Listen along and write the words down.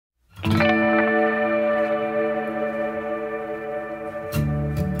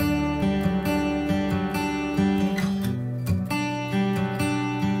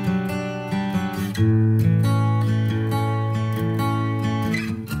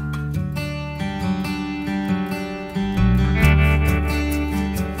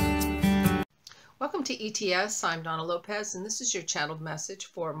to ETS. I'm Donna Lopez, and this is your channeled message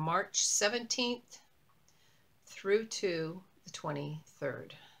for March 17th through to the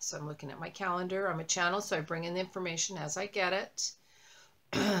 23rd. So I'm looking at my calendar. I'm a channel, so I bring in the information as I get it.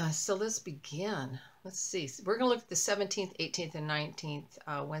 So let's begin. Let's see. We're going to look at the 17th, 18th, and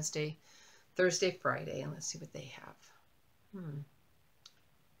 19th, Wednesday, Thursday, Friday, and let's see what they have.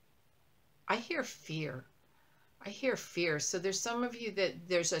 I hear fear. I hear fear. So there's some of you that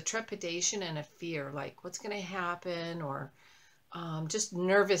there's a trepidation and a fear, like what's going to happen, or just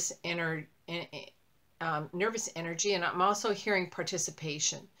nervous energy. And I'm also hearing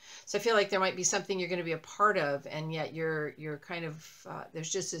participation. So I feel like there might be something you're going to be a part of, and yet you're kind of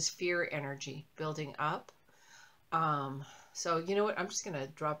there's just this fear energy building up. So you know what? I'm just going to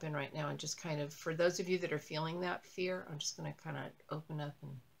drop in right now and just kind of, for those of you that are feeling that fear, I'm just going to kind of open up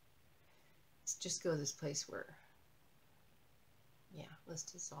and just go to this place where, yeah, let's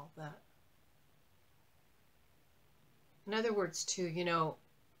dissolve that. In other words, too, you know,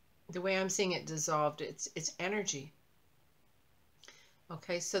 the way I'm seeing it dissolved, it's energy.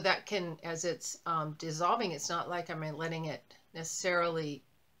 Okay, so that can, as it's dissolving, it's not like I'm letting it necessarily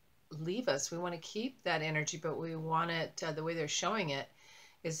leave us. We want to keep that energy, but we want it, the way they're showing it,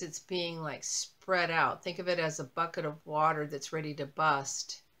 is it's being like spread out. Think of it as a bucket of water that's ready to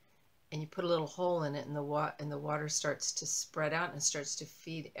bust. And you put a little hole in it, and the water starts to spread out and starts to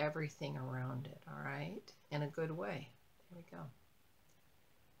feed everything around it, all right? In a good way. There we go.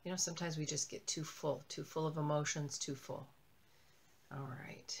 You know, sometimes we just get too full of emotions, too full. All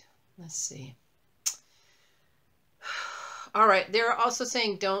right, let's see. All right, they're also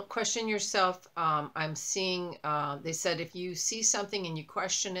saying don't question yourself. I'm seeing, they said if you see something and you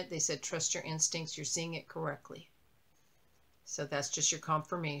question it, they said trust your instincts, you're seeing it correctly. So that's just your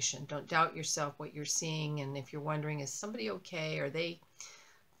confirmation. Don't doubt yourself, what you're seeing. And if you're wondering, is somebody okay? Are they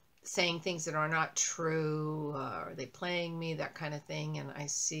saying things that are not true? Are they playing me? That kind of thing. And I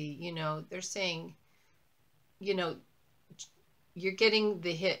see, you know, they're saying, you know, you're getting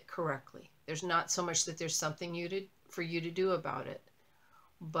the hit correctly. There's not so much that there's something for you to do about it.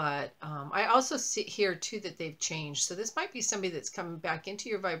 But I also see here too that they've changed. So this might be somebody that's coming back into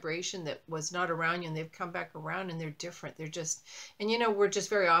your vibration that was not around you, and they've come back around and they're different. They're just, and you know, we're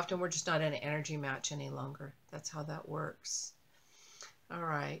just very often, we're just not in an energy match any longer. That's how that works. All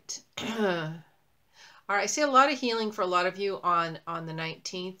right. All right. I see a lot of healing for a lot of you on the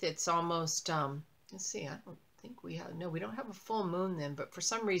 19th. It's almost, let's see, I don't think we have, no, we don't have a full moon then, but for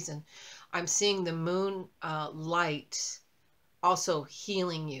some reason I'm seeing the moon light also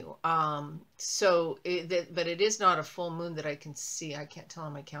healing you. But it is not a full moon that I can see. I can't tell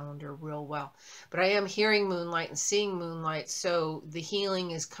on my calendar real well, but I am hearing moonlight and seeing moonlight. So the healing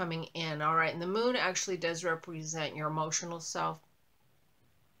is coming in. All right. And the moon actually does represent your emotional self,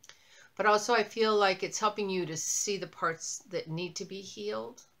 but also I feel like it's helping you to see the parts that need to be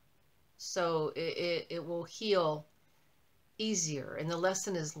healed. So it will heal easier. And the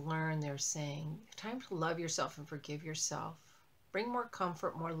lesson is learned. They're saying time to love yourself and forgive yourself. Bring more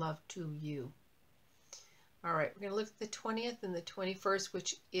comfort, more love to you. All right, we're going to look at the 20th and the 21st,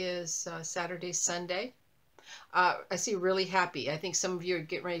 which is Saturday, Sunday. I see really happy. I think some of you are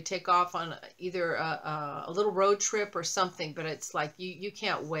getting ready to take off on either a little road trip or something, but it's like you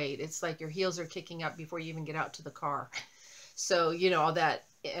can't wait. It's like your heels are kicking up before you even get out to the car. So, you know, all that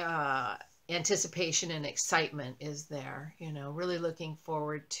anticipation and excitement is there, you know, really looking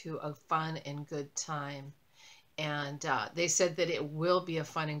forward to a fun and good time. And they said that it will be a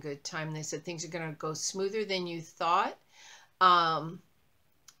fun and good time. They said things are going to go smoother than you thought.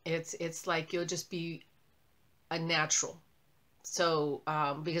 It's like you'll just be a natural. So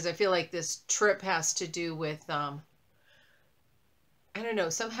because I feel like this trip has to do with, I don't know,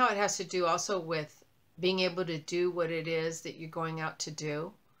 somehow it has to do also with being able to do what it is that you're going out to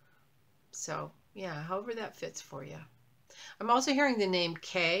do. So yeah, however that fits for you. I'm also hearing the name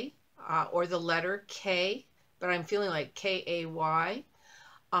K or the letter K, but I'm feeling like K-A-Y.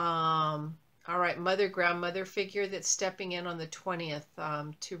 All right, mother, grandmother figure that's stepping in on the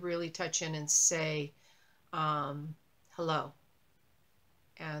 20th to really touch in and say hello.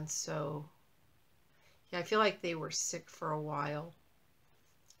 And so, yeah, I feel like they were sick for a while.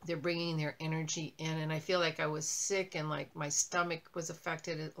 They're bringing their energy in, and I feel like I was sick and like my stomach was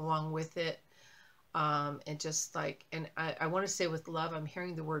affected along with it. And just like, and I want to say with love, I'm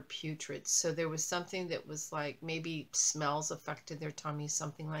hearing the word putrid. So there was something that was like, maybe smells affected their tummy,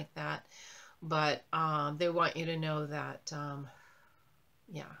 something like that. But they want you to know that,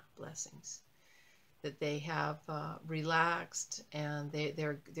 yeah, blessings, that they have relaxed and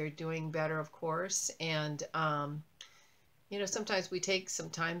they're doing better, of course. And You know, sometimes we take some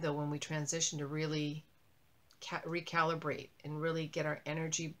time, though, when we transition to really recalibrate and really get our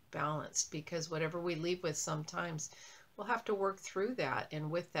energy balanced, because whatever we leave with, sometimes we'll have to work through that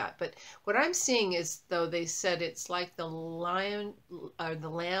and with that. But what I'm seeing is, though, they said it's like the lion or the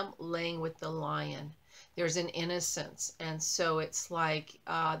lamb laying with the lion. There's an innocence. And so it's like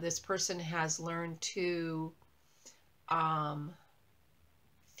this person has learned to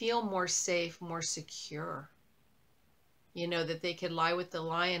feel more safe, more secure. You know, that they could lie with the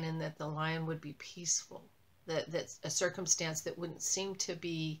lion and that the lion would be peaceful. That's a circumstance that wouldn't seem to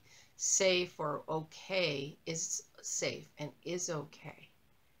be safe or okay is safe and is okay,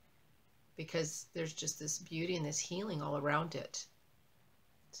 because there's just this beauty and this healing all around it.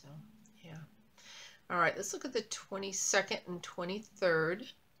 So, yeah. All right, let's look at the 22nd and 23rd.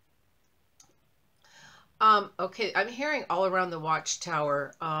 Okay, I'm hearing All Around the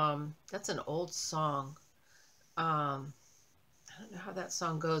Watchtower. That's an old song. I don't know how that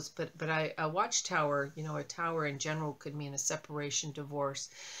song goes, but a watchtower, you know, a tower in general could mean a separation, divorce.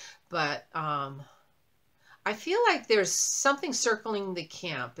 But I feel like there's something circling the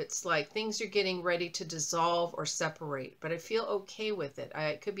camp. It's like things are getting ready to dissolve or separate, but I feel okay with it.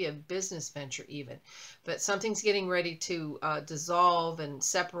 It could be a business venture even, but something's getting ready to dissolve and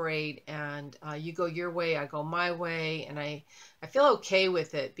separate, and you go your way, I go my way, and I feel okay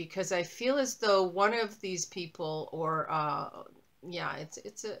with it, because I feel as though one of these people, or yeah,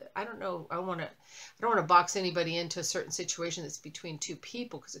 it's a, I don't know, I don't want to box anybody into a certain situation that's between two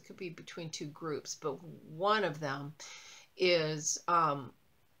people, because it could be between two groups, but one of them is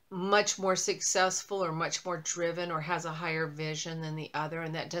much more successful or much more driven or has a higher vision than the other.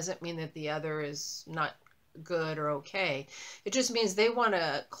 And that doesn't mean that the other is not good or okay. It just means they want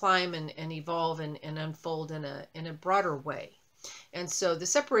to climb and evolve and unfold in a broader way. And so the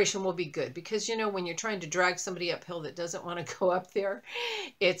separation will be good, because, you know, when you're trying to drag somebody uphill that doesn't want to go up there,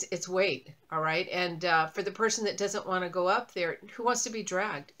 it's weight. All right. And for the person that doesn't want to go up there, who wants to be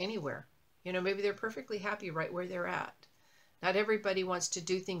dragged anywhere? You know, maybe they're perfectly happy right where they're at. Not everybody wants to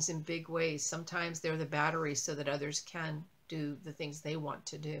do things in big ways. Sometimes they're the battery so that others can do the things they want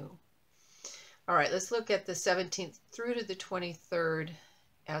to do. All right, let's look at the 17th through to the 23rd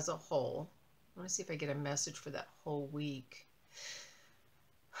as a whole. I want to see if I get a message for that whole week.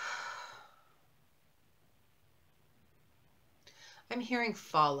 I'm hearing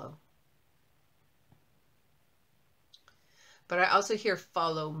follow. But I also hear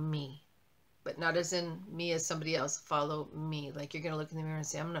follow me. But not as in me as somebody else. Follow me. Like you're going to look in the mirror and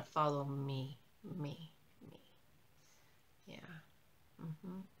say, I'm going to follow me. Me. Yeah.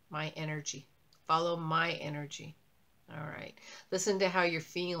 My energy. Follow my energy. All right. Listen to how you're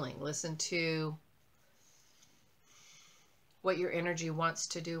feeling. Listen to what your energy wants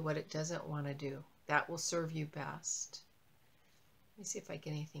to do, what it doesn't want to do. That will serve you best. Let me see if I get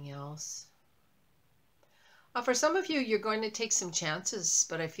anything else. For some of you, you're going to take some chances,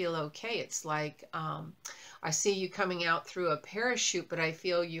 but I feel okay. It's like I see you coming out through a parachute, but I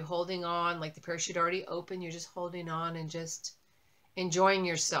feel you holding on, like the parachute already open. You're just holding on and just enjoying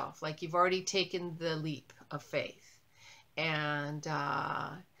yourself, like you've already taken the leap of faith. And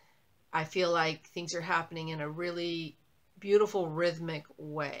I feel like things are happening in a really beautiful, rhythmic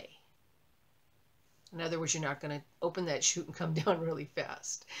way. In other words, you're not going to open that chute and come down really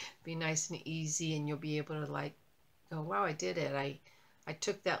fast. Be nice and easy, and you'll be able to like go, wow, I did it. I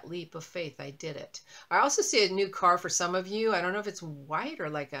took that leap of faith. I did it. I also see a new car for some of you. I don't know if it's white or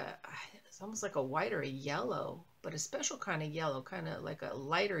like it's almost like a white or a yellow, but a special kind of yellow, kind of like a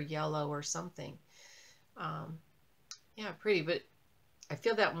lighter yellow or something. Yeah, pretty, but I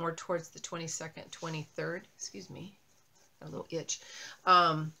feel that more towards the 22nd, 23rd. Excuse me. Got a little itch.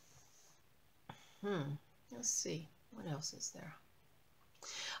 Let's see. What else is there?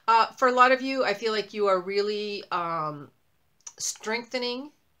 For a lot of you, I feel like you are really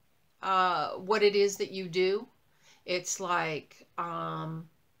strengthening what it is that you do. It's like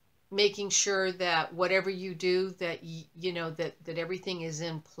making sure that whatever you do, that you know that everything is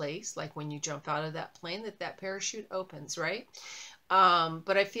in place. Like when you jump out of that plane, that parachute opens, right?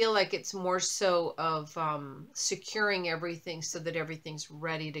 But I feel like it's more so of securing everything so that everything's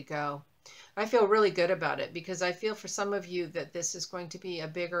ready to go. I feel really good about it, because I feel for some of you that this is going to be a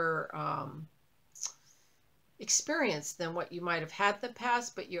bigger experience than what you might have had in the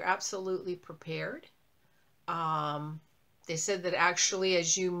past, but you're absolutely prepared. They said that actually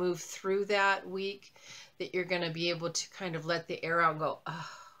as you move through that week, that you're going to be able to kind of let the air out and go, oh,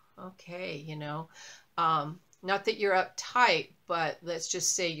 okay, you know. Not that you're uptight, but let's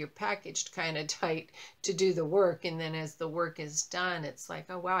just say you're packaged kind of tight to do the work. And then as the work is done, it's like,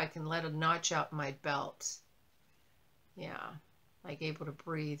 oh, wow, I can let a notch out in my belt. Yeah, like able to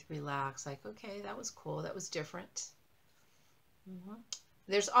breathe, relax, like, okay, that was cool, that was different.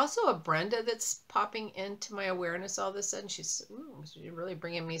 There's also a Brenda that's popping into my awareness all of a sudden. She's really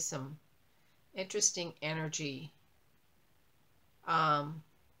bringing me some interesting energy. I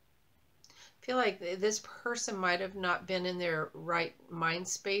feel like this person might have not been in their right mind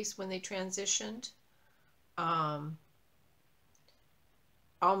space when they transitioned.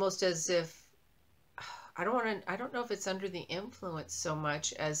 Almost as if I don't know if it's under the influence so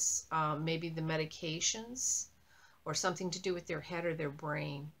much as maybe the medications or something to do with their head or their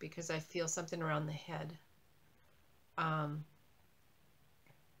brain, because I feel something around the head.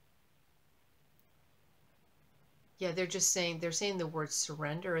 Yeah, they're saying the word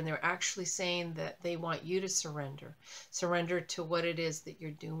surrender, and they're actually saying that they want you to surrender to what it is that you're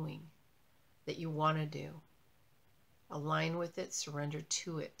doing, that you want to do. Align with it, surrender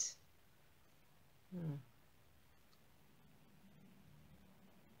to it.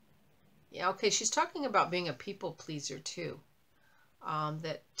 Yeah, okay, she's talking about being a people pleaser too.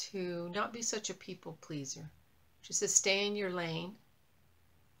 That to not be such a people pleaser. She says stay in your lane,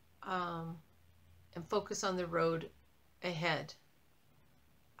 and focus on the road ahead.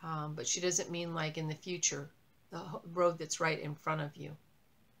 But she doesn't mean like in the future, the road that's right in front of you.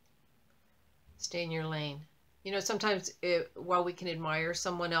 Stay in your lane. You know, sometimes while we can admire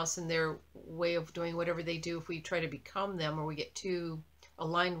someone else and their way of doing whatever they do, if we try to become them or we get too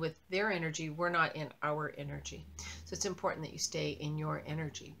aligned with their energy, we're not in our energy. So it's important that you stay in your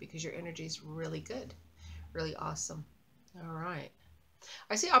energy, because your energy is really good, really awesome. All right.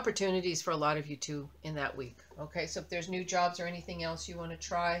 I see opportunities for a lot of you too in that week. Okay, so if there's new jobs or anything else you want to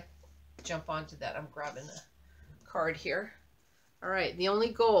try, jump onto that. I'm grabbing a card here. All right, the only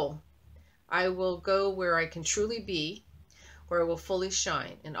goal: I will go where I can truly be, where I will fully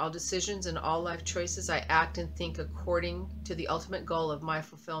shine. In all decisions and all life choices, I act and think according to the ultimate goal of my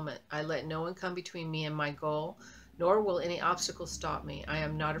fulfillment. I let no one come between me and my goal, nor will any obstacle stop me. I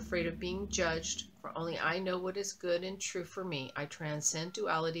am not afraid of being judged, for only I know what is good and true for me. I transcend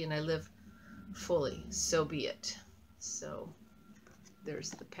duality and I live fully. So be it. So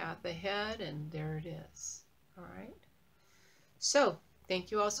there's the path ahead, and there it is. All right. So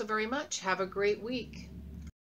thank you all so very much. Have a great week.